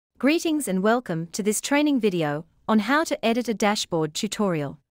Greetings and welcome to this training video on how to edit a dashboard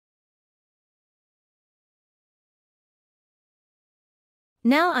tutorial.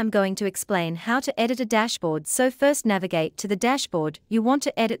 Now I'm going to explain how to edit a dashboard. So first navigate to the dashboard you want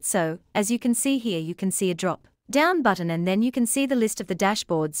to edit. So, as you can see here, you can see a drop down button and then you can see the list of the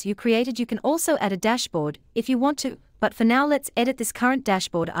dashboards you created. You can also add a dashboard if you want to, but for now let's edit this current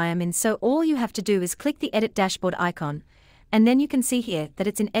dashboard I am in. So all you have to do is click the edit dashboard icon. And then you can see here that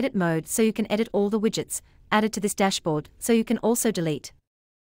it's in edit mode, so you can edit all the widgets added to this dashboard. So you can also delete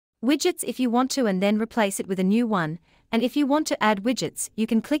widgets if you want to and then replace it with a new one. And if you want to add widgets, you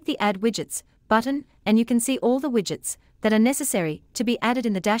can click the Add Widgets button and you can see all the widgets that are necessary to be added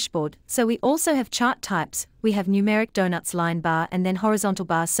in the dashboard. So we also have chart types, we have numeric donuts line bar and then horizontal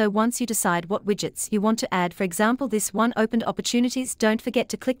bar. So once you decide what widgets you want to add, for example this one opened opportunities, don't forget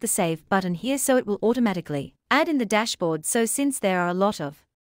to click the Save button here so it will automatically add in the dashboard. So since there are a lot of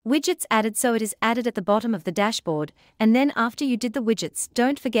widgets added, so it is added at the bottom of the dashboard, and then after you did the widgets,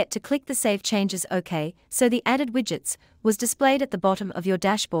 don't forget to click the Save Changes OK, so the added widgets was displayed at the bottom of your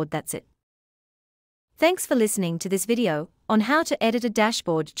dashboard. That's it. Thanks for listening to this video on how to edit a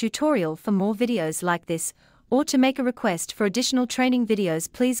dashboard tutorial. For more videos like this, or to make a request for additional training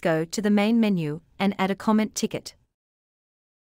videos, please go to the main menu and add a comment ticket.